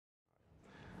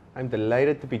I'm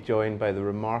delighted to be joined by the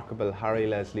remarkable Harry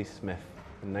Leslie Smith,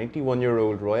 a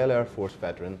 91-year-old Royal Air Force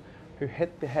veteran who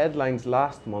hit the headlines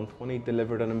last month when he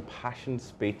delivered an impassioned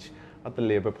speech at the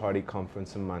Labour Party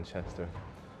conference in Manchester.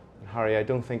 And Harry, I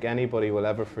don't think anybody will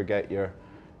ever forget your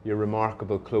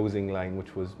remarkable closing line,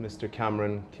 which was, "Mr.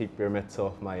 Cameron, keep your mitts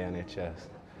off my NHS."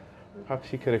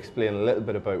 Perhaps you could explain a little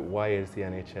bit about why is the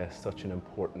NHS such an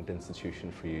important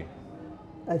institution for you?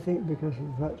 I think because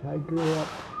of the fact I grew up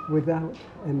without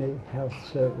any health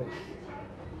service.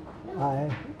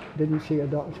 I didn't see a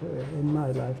doctor in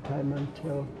my lifetime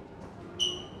until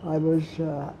I was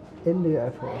in the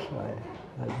Air Force. I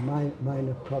had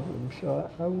minor problems, so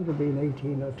I would have been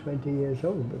 18 or 20 years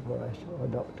old before I saw a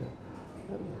doctor.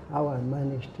 And how I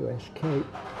managed to escape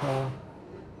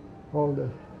all the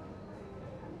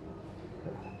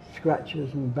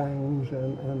scratches and bangs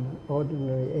and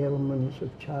ordinary ailments of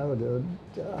childhood,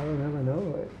 I'll never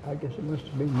know. I guess it must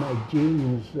have been my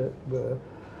genes that were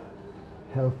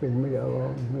helping me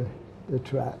along the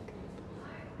track.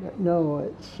 But no,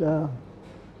 it's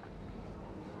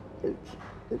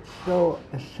so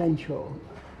essential.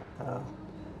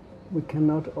 We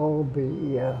cannot all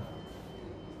be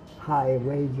high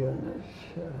wage earners.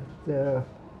 There are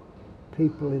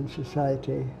people in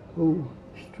society who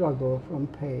struggle from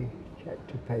paycheck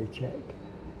to paycheck.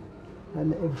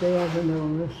 And if they have an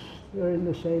illness, they're in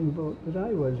the same boat that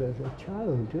I was as a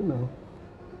child, you know.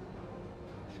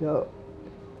 So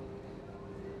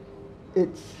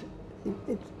it's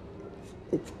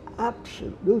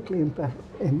absolutely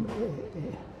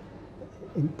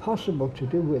impossible to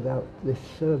do without this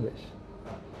service.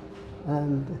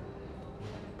 And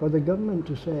for the government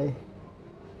to say,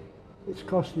 it's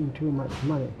costing too much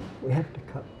money, we have to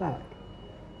cut back,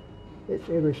 it's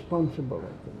irresponsible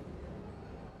of them.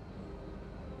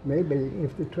 Maybe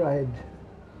if they tried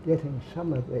getting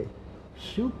some of the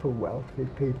super wealthy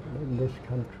people in this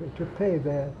country to pay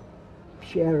their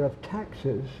share of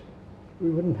taxes, we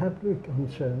wouldn't have to be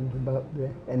concerned about the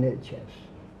NHS.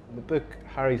 The book,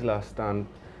 Harry's Last Stand,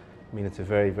 I mean, it's a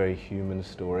very, very human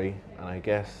story, and I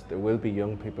guess there will be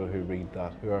young people who read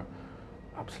that who are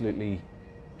absolutely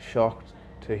shocked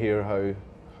to hear how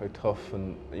tough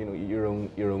and your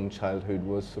own childhood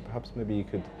was. So perhaps maybe you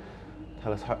could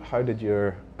tell us how did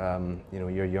your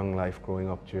your young life growing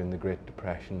up during the Great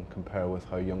Depression compare with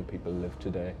how young people live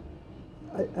today?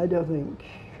 I don't think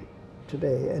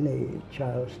today any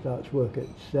child starts work at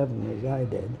 7 as I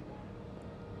did,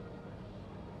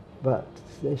 but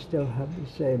they still have the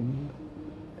same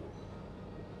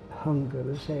hunger,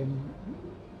 the same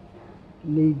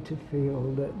need to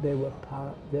feel that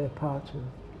they're part of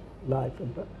life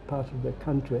and part of the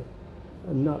country,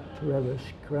 and not forever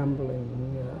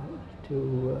scrambling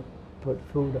to put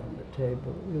food on the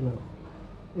table. You know,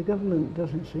 the government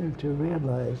doesn't seem to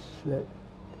realise that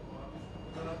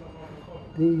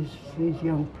these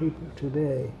young people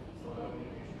today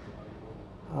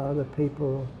are the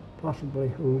people possibly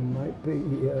who might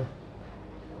be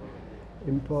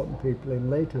important people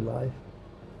in later life,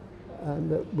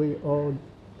 and that we all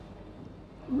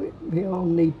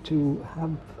need to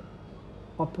have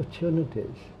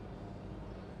opportunities.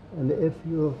 And if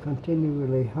you're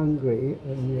continually hungry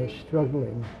and you're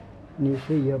struggling and you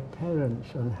see your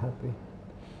parents unhappy,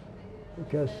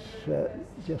 because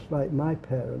just like my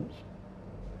parents,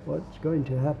 what's going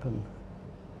to happen?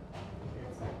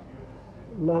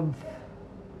 Love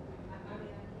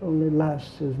only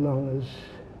lasts as long as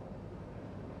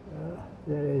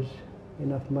there is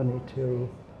enough money to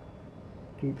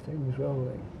keep things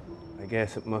rolling. I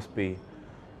guess it must be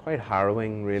quite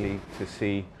harrowing, really, to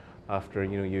see after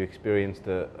you experienced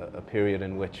a period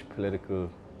in which political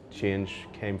change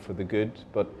came for the good.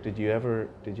 But did you ever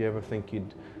think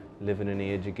you'd live in an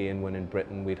age again when in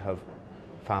Britain we'd have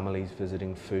families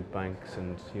visiting food banks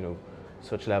and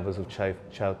such levels of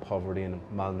child poverty and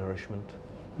malnourishment?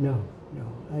 No,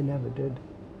 I never did.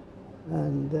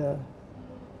 And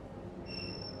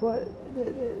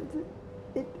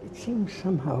it seems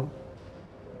somehow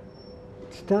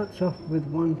it starts off with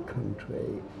one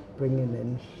country bringing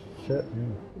in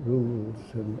certain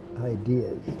rules and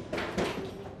ideas,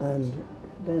 and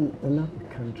then another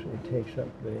country takes up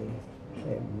the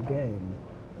same game,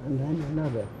 and then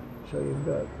another. So you've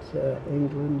got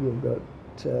England, you've got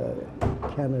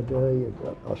Canada, you've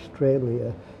got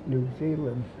Australia, New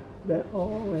Zealand. They're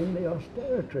all in the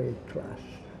austerity class,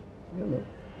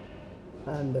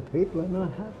 and the people are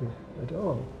not happy at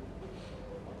all.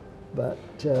 But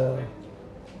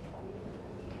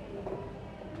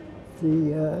I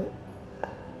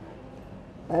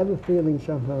have a feeling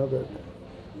somehow that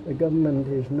the government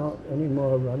is not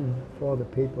anymore run for the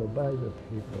people, by the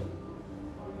people.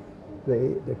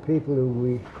 the people who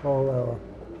we call our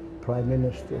prime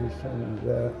ministers and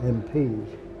MPs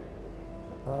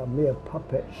are mere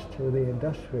puppets to the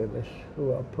industrialists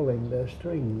who are pulling their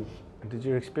strings. And did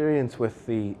your experience with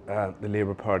the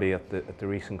Labour Party at the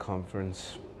recent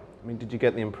conference, I mean, did you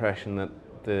get the impression that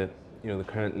the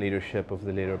current leadership of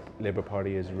the Labour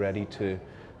Party is ready to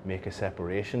make a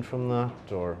separation from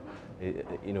that, or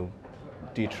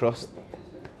do you trust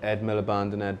Ed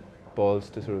Miliband and Ed Balls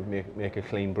to sort of make a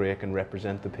clean break and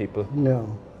represent the people?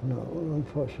 No,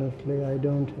 unfortunately I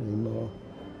don't anymore.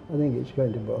 I think it's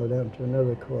going to boil down to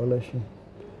another coalition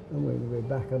and we'll be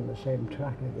back on the same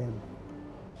track again.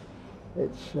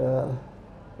 It's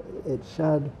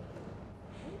sad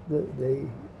that the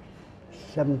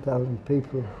 7,000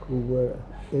 people who were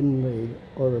in the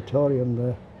auditorium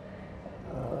there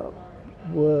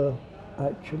were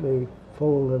actually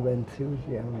full of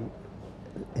enthusiasm,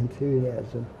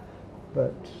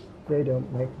 but they don't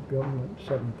make a government,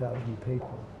 7,000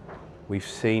 people. We've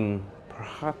seen,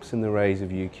 perhaps in the rise of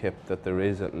UKIP, that there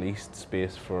is at least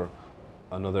space for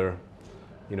another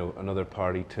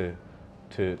party to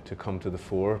come to the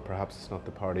fore. Perhaps it's not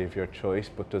the party of your choice,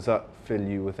 but does that fill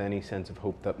you with any sense of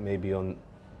hope that maybe on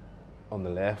the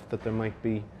left that there might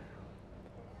be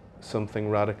something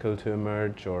radical to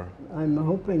emerge? Or I'm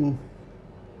hoping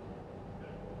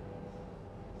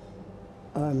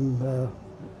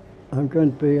I'm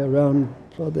going to be around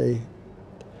for the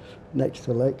next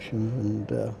election,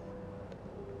 and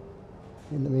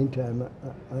in the meantime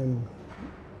I'm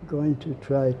going to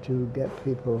try to get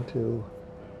people to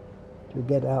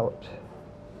get out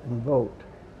and vote,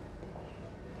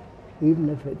 even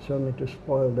if it's only to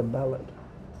spoil the ballot.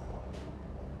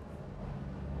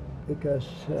 Because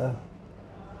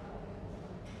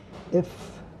if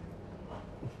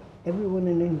everyone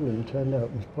in England turned out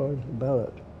and spoiled the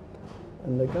ballot,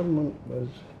 and the government was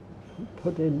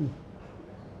put in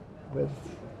with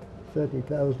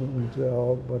 30,000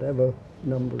 or whatever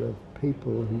number of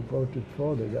people who voted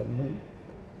for the government,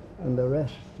 and the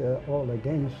rest all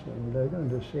against them, they're going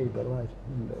to see the light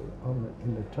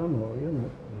in the tunnel, you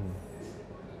know.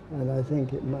 And I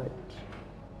think it might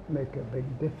make a big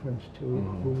difference to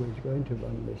who is going to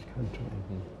run this country.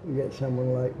 You get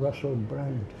someone like Russell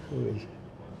Brand, who is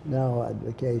now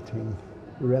advocating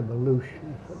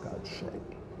revolution, for God's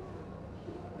sake.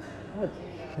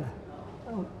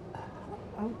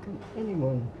 How can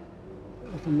anyone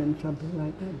recommend something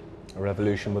like that? a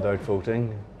revolution without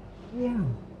voting? Yeah.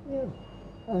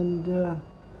 And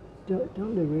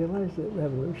don't they realize that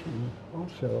revolution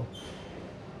also,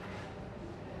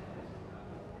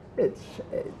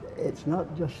 it's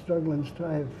not just struggle and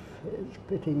strife, it's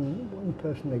pitting one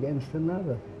person against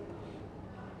another.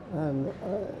 And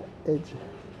it's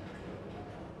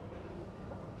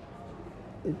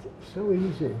so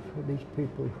easy for these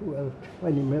people who have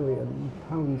 20 million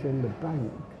pounds in the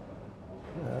bank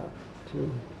to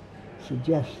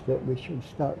suggest that we should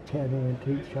start tearing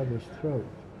into each other's throats,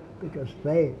 because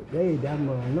they damn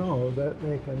well know that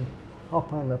they can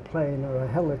hop on a plane or a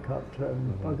helicopter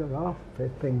and bugger off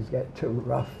if things get too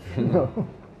rough, you know.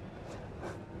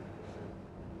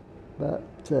 But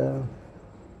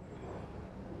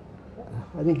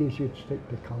I think he should stick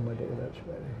to comedy, that's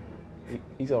very...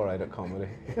 He's all right at comedy.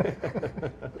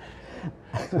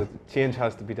 So change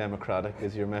has to be democratic,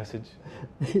 is your message?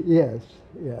 Yes,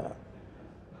 yeah.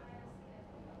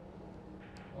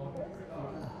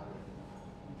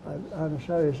 I'm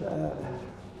sorry,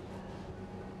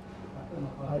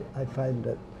 I find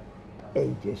that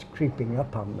age is creeping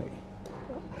up on me.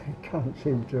 I can't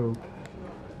seem to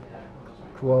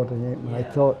coordinate my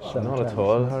thoughts sometimes. Not at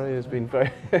all, Harry. It's been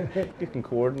very... You can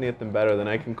coordinate them better than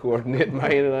I can coordinate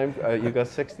mine, and you got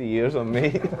 60 years on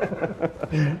me.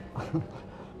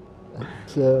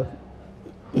 You're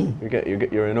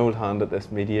an old hand at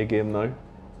this media game now.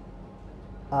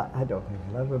 I don't think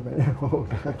I'll ever be old.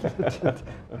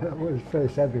 I always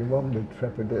face everyone with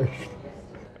trepidation.